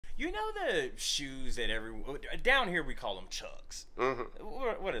You know the shoes that down here we call them Chucks.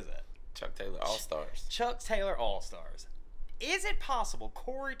 What is that? Chuck Taylor All-Stars. Chuck Taylor All-Stars. Is it possible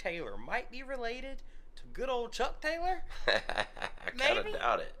Corey Taylor might be related to good old Chuck Taylor? I kind of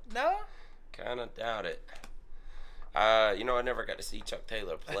doubt it. No? Kind of doubt it. You know, I never got to see Chuck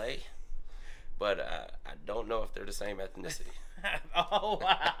Taylor play, but I don't know if they're the same ethnicity. Oh,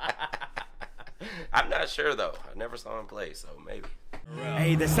 I'm not sure though. I never saw him play, so maybe.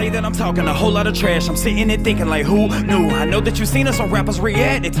 Hey, they say that I'm talking a whole lot of trash. I'm sitting and thinking like, who knew? I know that you seen us on Rappers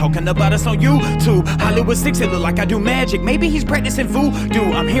React. They talking about us on YouTube. Hollywood 6, it look like I do magic. Maybe he's practicing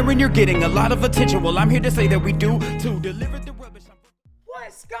voodoo. I'm hearing you're getting a lot of attention. Well, I'm here to say that we do to deliver the rubbish.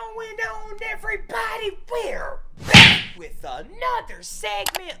 what's going on, everybody? We're back with another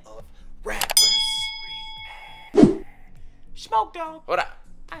segment of Rappers React. Smoke Dog. What up?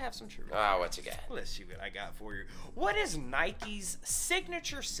 I have some trivia. What you got? Let's see what I got for you. What is Nike's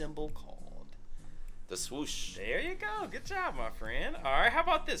signature symbol called? The swoosh. There you go. Good job, my friend. All right, how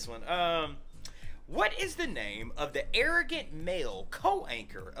about this one? What is the name of the arrogant male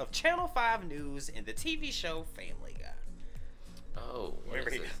co-anchor of Channel 5 News in the TV show Family Guy? Oh,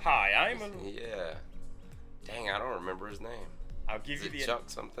 Remember, hi, I'm a... Yeah. Dang, I don't remember his name. I'll give you the Chuck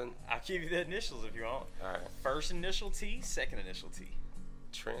something. I'll give you the initials if you want. All right. First initial T, second initial T.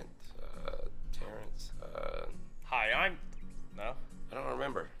 Trent, Terrence. Hi, I'm... No. I don't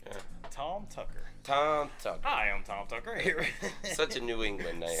remember. Yeah. Tom Tucker. Tom Tucker. Hi, I'm Tom Tucker. Here. Such a New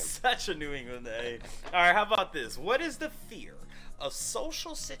England name. Such a New England name. All right, how about this? What is the fear of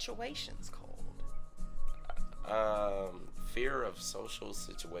social situations called? Fear of social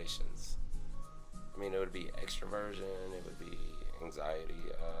situations. I mean, it would be extroversion. It would be anxiety.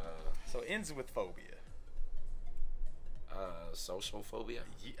 So it ends with phobia. Social phobia.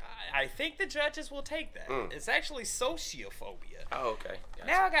 I think the judges will take that. It's actually sociophobia. Oh, okay. Gotcha.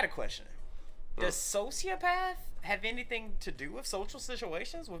 Now I got a question. Does sociopath have anything to do with social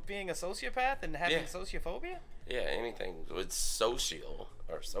situations, with being a sociopath and having sociophobia? Yeah, anything with social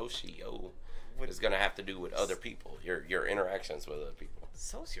or socio is going to have to do with other people, your interactions with other people.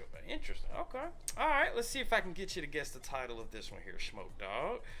 Sociopath. Interesting. Okay. All right. Let's see if I can get you to guess the title of this one here, Smoke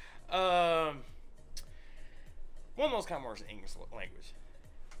Dog. One of those common words in English language.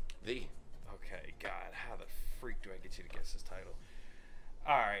 The. Okay, God, how the freak do I get you to guess this title?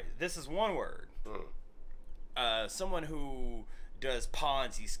 All right, this is one word. Someone who does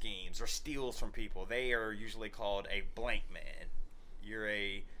Ponzi schemes or steals from people, they are usually called a blank man. You're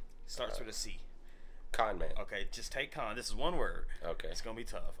a, starts with a C. Con man. Okay, just take con. This is one word. Okay. It's going to be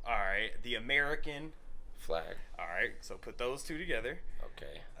tough. All right, the American. Flag. All right, so put those two together.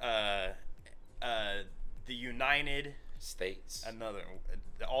 Okay. The United States. Another,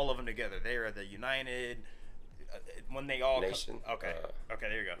 all of them together. They are the United. When they all nation. Okay. Okay,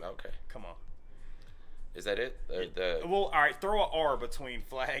 there you go. Okay. Come on. Is that it? Well, all right. Throw a R between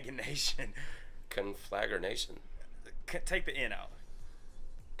flag and nation. Conflagration. Take the N out.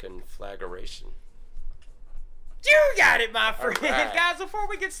 Conflagration. You got it, my friend. Right. Guys, before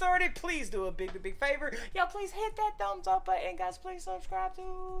we get started, please do a big favor. Y'all, please hit that thumbs up button. Guys, please subscribe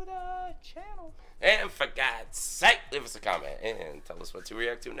to the channel. And for God's sake, leave us a comment and tell us what to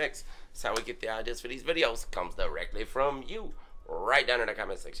react to next. That's how we get the ideas for these videos. Comes directly from you, right down in the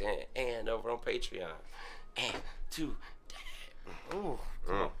comment section and over on Patreon. And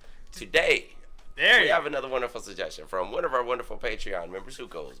today, we have another wonderful suggestion from one of our wonderful Patreon members who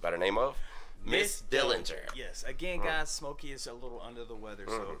goes by the name of Miss Dillinger. Yes. Again, guys, Smokey is a little under the weather,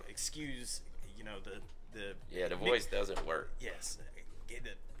 so excuse, the voice doesn't work. Yes.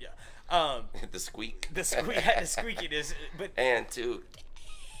 The squeak. The squeakiness. But and to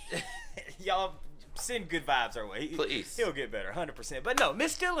y'all send good vibes our way. Please. He'll get better, 100%. But no,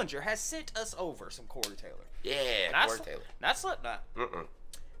 Miss Dillinger has sent us over some Corey Taylor. Yeah, Corey Taylor. Not Slipknot.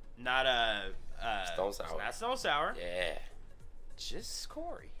 Not Stone Sour. Not Stone Sour. Yeah. Just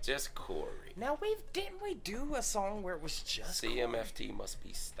Corey. Just Corey. Now didn't we do a song where it was just CMFT Corey? Must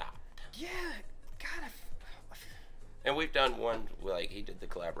Be Stopped. Yeah. God. And we've done one like he did the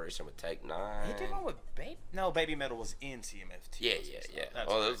collaboration with Take 9. He did one with Baby Metal was in CMFT. Yeah.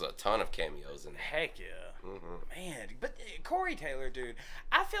 Oh, there was a ton of cameos in there. Heck yeah. Man, but Corey Taylor, dude,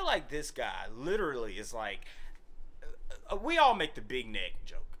 I feel like this guy literally is like, we all make the big neck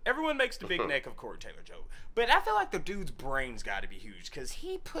joke. Everyone makes the big neck of Corey Taylor joke. But I feel like the dude's brain's got to be huge because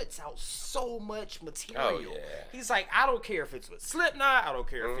he puts out so much material. Oh, yeah. He's like, I don't care if it's with Slipknot. I don't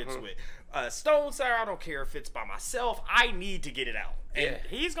care if it's with Stone Sour. I don't care if it's by myself. I need to get it out. And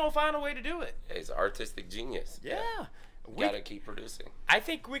he's going to find a way to do it. Yeah, he's an artistic genius. Yeah. We got to keep producing. I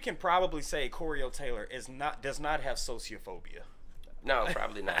think we can probably say Corey Taylor does not have sociophobia. No,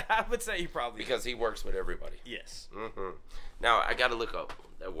 probably not. I would say he probably Because he works with everybody. yes. Now, I got to look up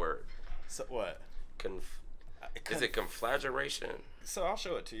that word. So what? Is it conflagration? So I'll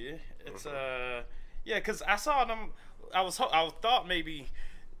show it to you. It's yeah, because I saw them. I thought maybe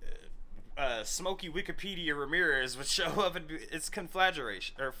Smokey Wikipedia Ramirez would show up and it's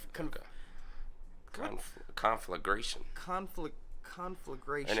conflagration or Conflagration.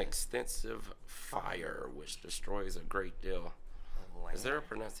 conflagration. An extensive fire which destroys a great deal. Is there a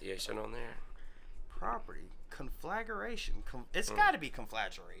pronunciation on there? Property conflagration. It's got to be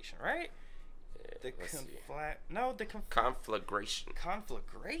conflagration, right? The Conflagration.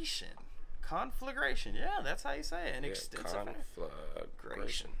 Conflagration. Yeah, that's how you say it. An extensive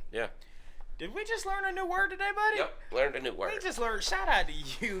Conflagration. Yeah. Did we just learn a new word today, buddy? Yep, learned a new word. We just learned. Shout out to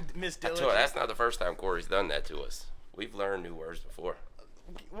you, Miss I told Diligent. you, that's not the first time Corey's done that to us. We've learned new words before.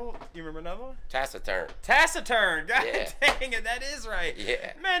 Well, you remember another one? Taciturn. Taciturn. God Yeah. dang it, that is right.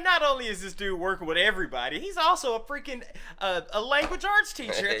 Yeah. Man, not only is this dude working with everybody, he's also a freaking a language arts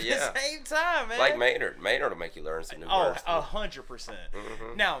teacher at Yeah. the same time, man. Like Maynard. Maynard will make you learn some new words. Oh, 100%.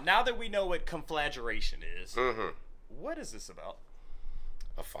 Now that we know what conflagration is, what is this about?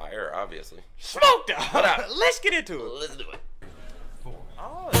 A fire, obviously. Smoke dog. What up? Let's get into it. Let's do it.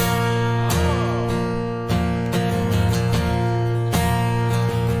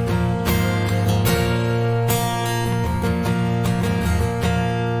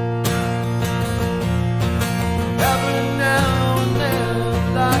 Every now and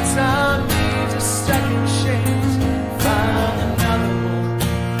then, lifetime needs a second chance. Find another one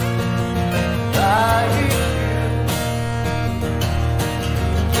like you.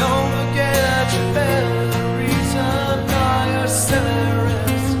 Don't forget your better reason why your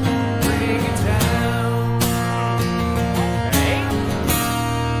severance bring it down.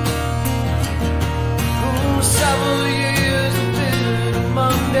 Oh, several years of bitter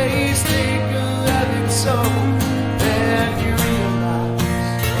Mondays take a living soul. Then you realize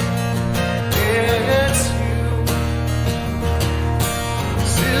it's you.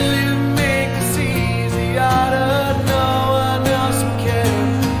 Still you make this easy. I don't know one else will care.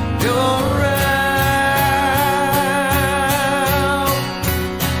 You're around.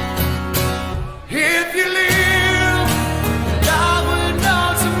 If you live, I would know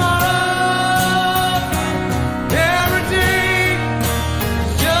tomorrow. Every day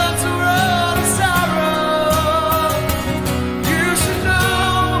is just a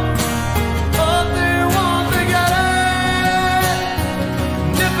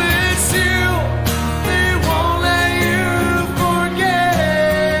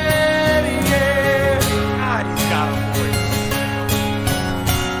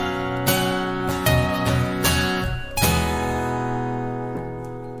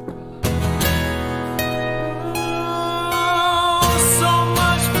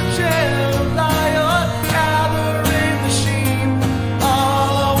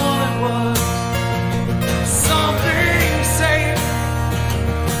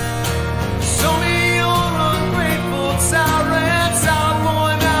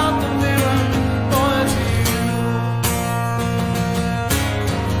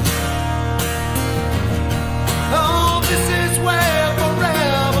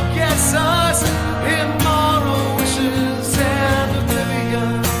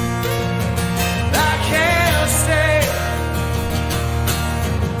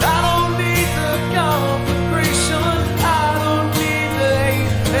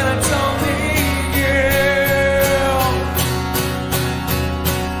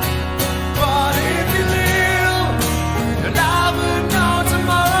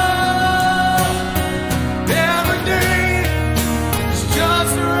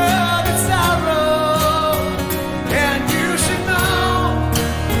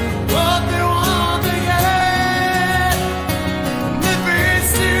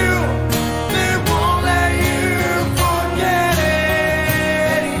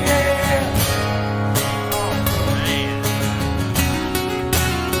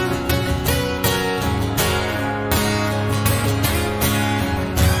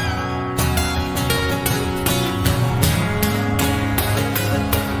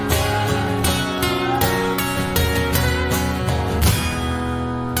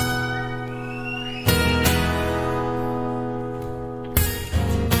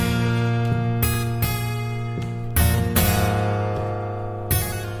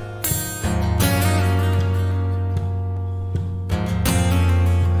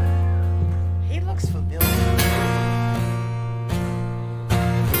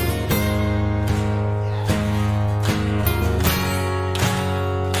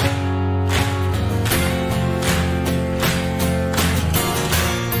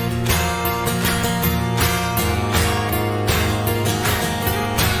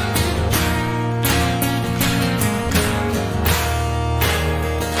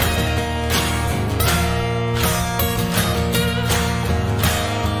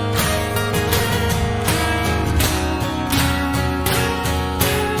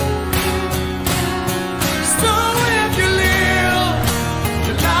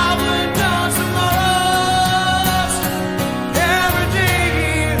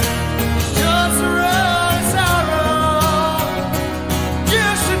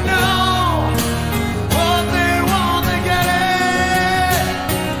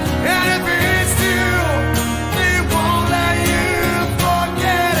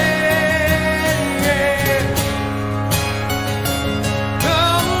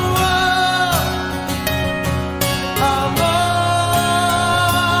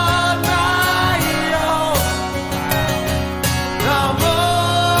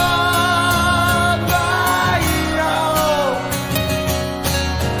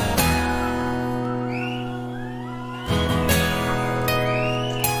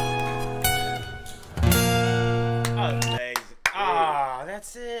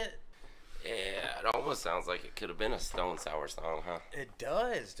that's it. Yeah, it almost sounds like it could have been a Stone Sour song, huh? It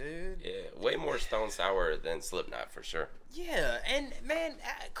does, dude. Yeah, way more Stone Sour than Slipknot for sure. Yeah, and man,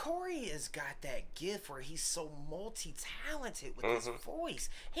 Corey has got that gift where he's so multi-talented with his voice.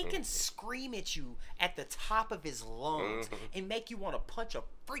 He can scream at you at the top of his lungs and make you want to punch a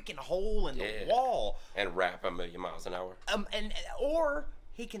freaking hole in the wall. And rap a million miles an hour. Or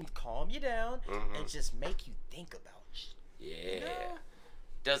he can calm you down and just make you think about shit. Yeah. You know?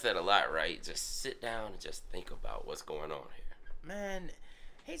 Does that a lot, right? Just sit down and just think about what's going on here. Man,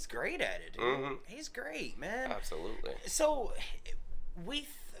 he's great at it, dude. He's great, man. Absolutely. So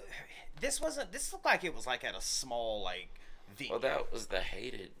this looked like it was like at a small venue. Well, that was the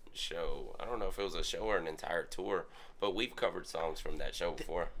Hated show. I don't know if it was a show or an entire tour, but we've covered songs from that show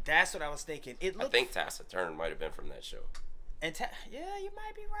before. That's what I was thinking. I think Taciturn might have been from that show. And yeah, you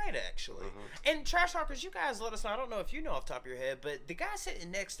might be right, actually. And Trash Talkers, you guys let us know. I don't know if you know off the top of your head, but the guy sitting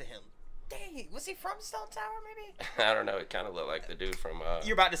next to him, dang, was he from Stone Tower, maybe? I don't know. It kind of looked like the dude from...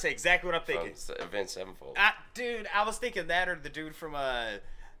 You're about to say exactly what I'm thinking. Avenged Sevenfold. Dude, I was thinking that or the dude from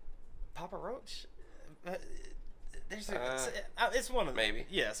Papa Roach. It's one of them. Maybe.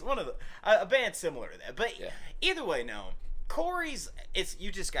 Yes, one of the... a band similar to that. But either way, no. Corey's,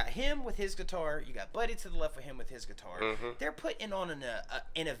 you just got him with his guitar. You got Buddy to the left with him with his guitar. They're putting on an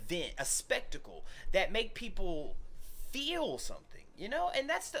event, a spectacle that make people feel something, you know? And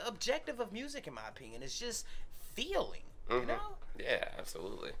that's the objective of music, in my opinion. It's just feeling, you know? Yeah,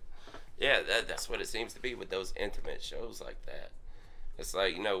 absolutely. Yeah, that's what it seems to be with those intimate shows like that. It's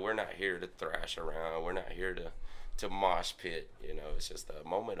like, you know, we're not here to thrash around. We're not here to mosh pit, you know? It's just a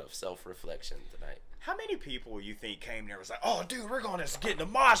moment of self-reflection tonight. How many people you think came there and was like, oh, dude, we're going to get in the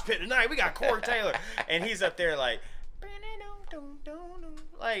mosh pit tonight. We got Corey Taylor. And he's up there like,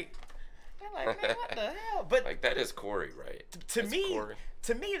 like, man, what the hell? But like, that is Corey, right? To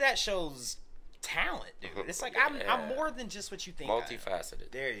me, that shows talent, dude. It's like, I'm more than just what you think. Multifaceted.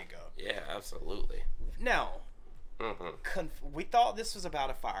 There you go. Yeah, absolutely. Now, we thought this was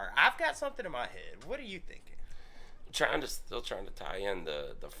about a fire. I've got something in my head. What are you thinking? Still trying to tie in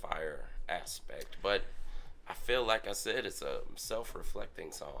the fire aspect, but I feel like I said it's a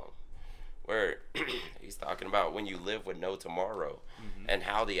self-reflecting song where he's talking about when you live with no tomorrow and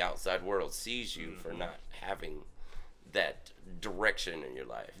how the outside world sees you for not having that direction in your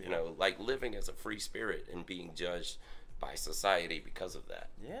life, you know, like living as a free spirit and being judged by society because of that.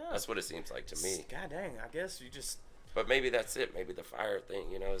 Yeah, that's what it seems like to me. God dang, I guess you just... But maybe that's it. Maybe the fire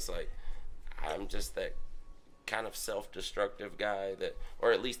thing, you know, it's like I'm just that kind of self-destructive guy that,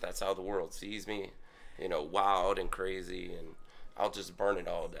 or at least that's how the world sees me, you know, wild and crazy, and I'll just burn it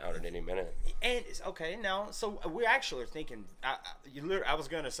all down at any minute. And okay, now, so we actually are thinking. I was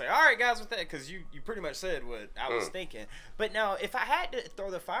gonna say, all right, guys, with that, because you pretty much said what I was thinking. But now, if I had to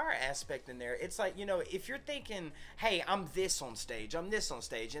throw the fire aspect in there, it's like, you know, if you're thinking, hey, I'm this on stage, and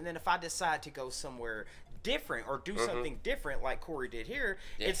then if I decide to go somewhere different or do something different, like Corey did here,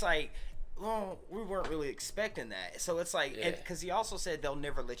 it's like, well, we weren't really expecting that. So it's like, because he also said they'll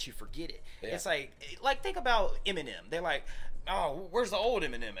never let you forget it. It's like think about Eminem. They're like, oh, where's the old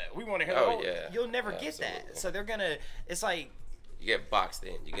Eminem at? We want to hear the old. You'll never get that. So they're going to, it's like. You get boxed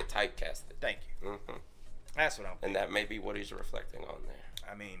in. You get typecasted. Thank you. That's what I'm thinking. And that may be what he's reflecting on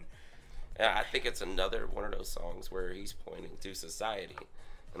there. I mean. Yeah, I think it's another one of those songs where he's pointing to society.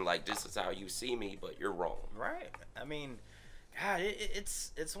 And like, this is how you see me, but you're wrong. Right. I mean. God,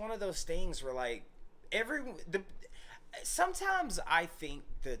 it's one of those things where like sometimes I think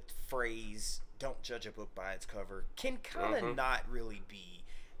the phrase "don't judge a book by its cover" can kind of not really be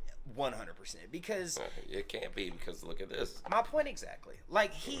 100% because it can't be, because look at this. My point exactly.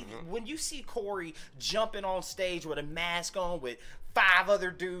 Like when you see Corey jumping on stage with a mask on with 5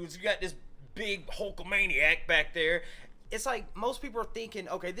 other dudes, you got this big Hulkamaniac back there. It's like most people are thinking,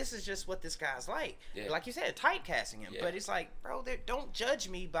 okay, this is just what this guy's like. Yeah. Like you said, typecasting him. Yeah. But it's like, bro, don't judge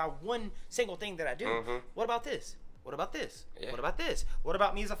me by one single thing that I do. What about this? What about this? Yeah. What about this? What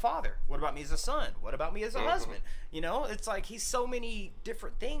about me as a father? What about me as a son? What about me as a husband? You know, it's like he's so many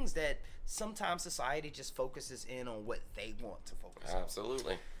different things that sometimes society just focuses in on what they want to focus on.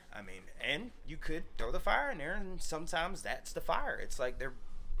 Absolutely. I mean, and you could throw the fire in there, and sometimes that's the fire. It's like they're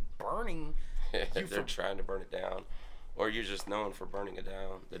burning you. They're trying to burn it down. Or you're just known for burning it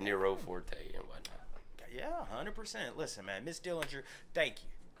down, the Nero Forte and whatnot. Yeah, 100%. Listen, man, Miss Dillinger, thank you.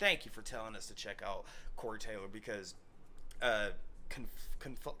 Thank you for telling us to check out Corey Taylor because, come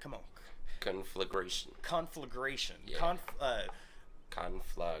on. Conflagration. Conflagration. Yeah.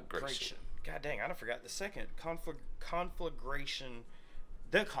 Conflagration. God dang, I forgot the second. Conflagration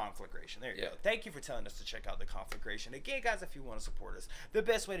The Conflagration. There you Yeah. go. Thank you for telling us to check out The Conflagration. Again, guys, if you want to support us, the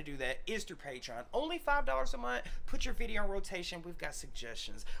best way to do that is through Patreon. Only $5 a month. Put your video on rotation. We've got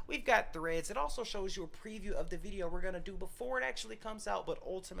suggestions. We've got threads. It also shows you a preview of the video we're going to do before it actually comes out, but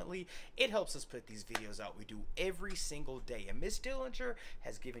ultimately, it helps us put these videos out. We do every single day, and Miss Dillinger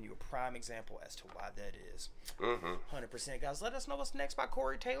has given you a prime example as to why that is. 100%, guys. Let us know what's next by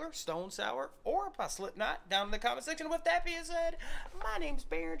Corey Taylor, Stone Sour, or by Slipknot down in the comment section. With that being said, my name's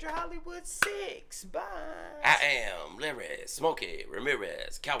Behringer Hollywood 6. Bye. I am Larry Smokey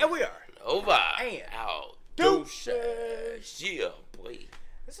Ramirez Calvin. And we are over and out. deuces. Yeah, boy.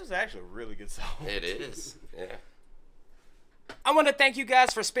 This is actually a really good song. It is. Yeah. I want to thank you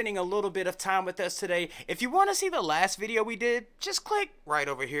guys for spending a little bit of time with us today. If you want to see the last video we did, just click right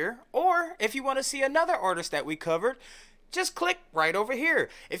over here. Or if you want to see another artist that we covered, just click right over here.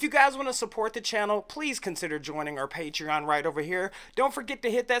 If you guys want to support the channel, please consider joining our Patreon right over here. Don't forget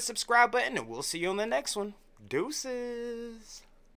to hit that subscribe button, and we'll see you on the next one. Deuces.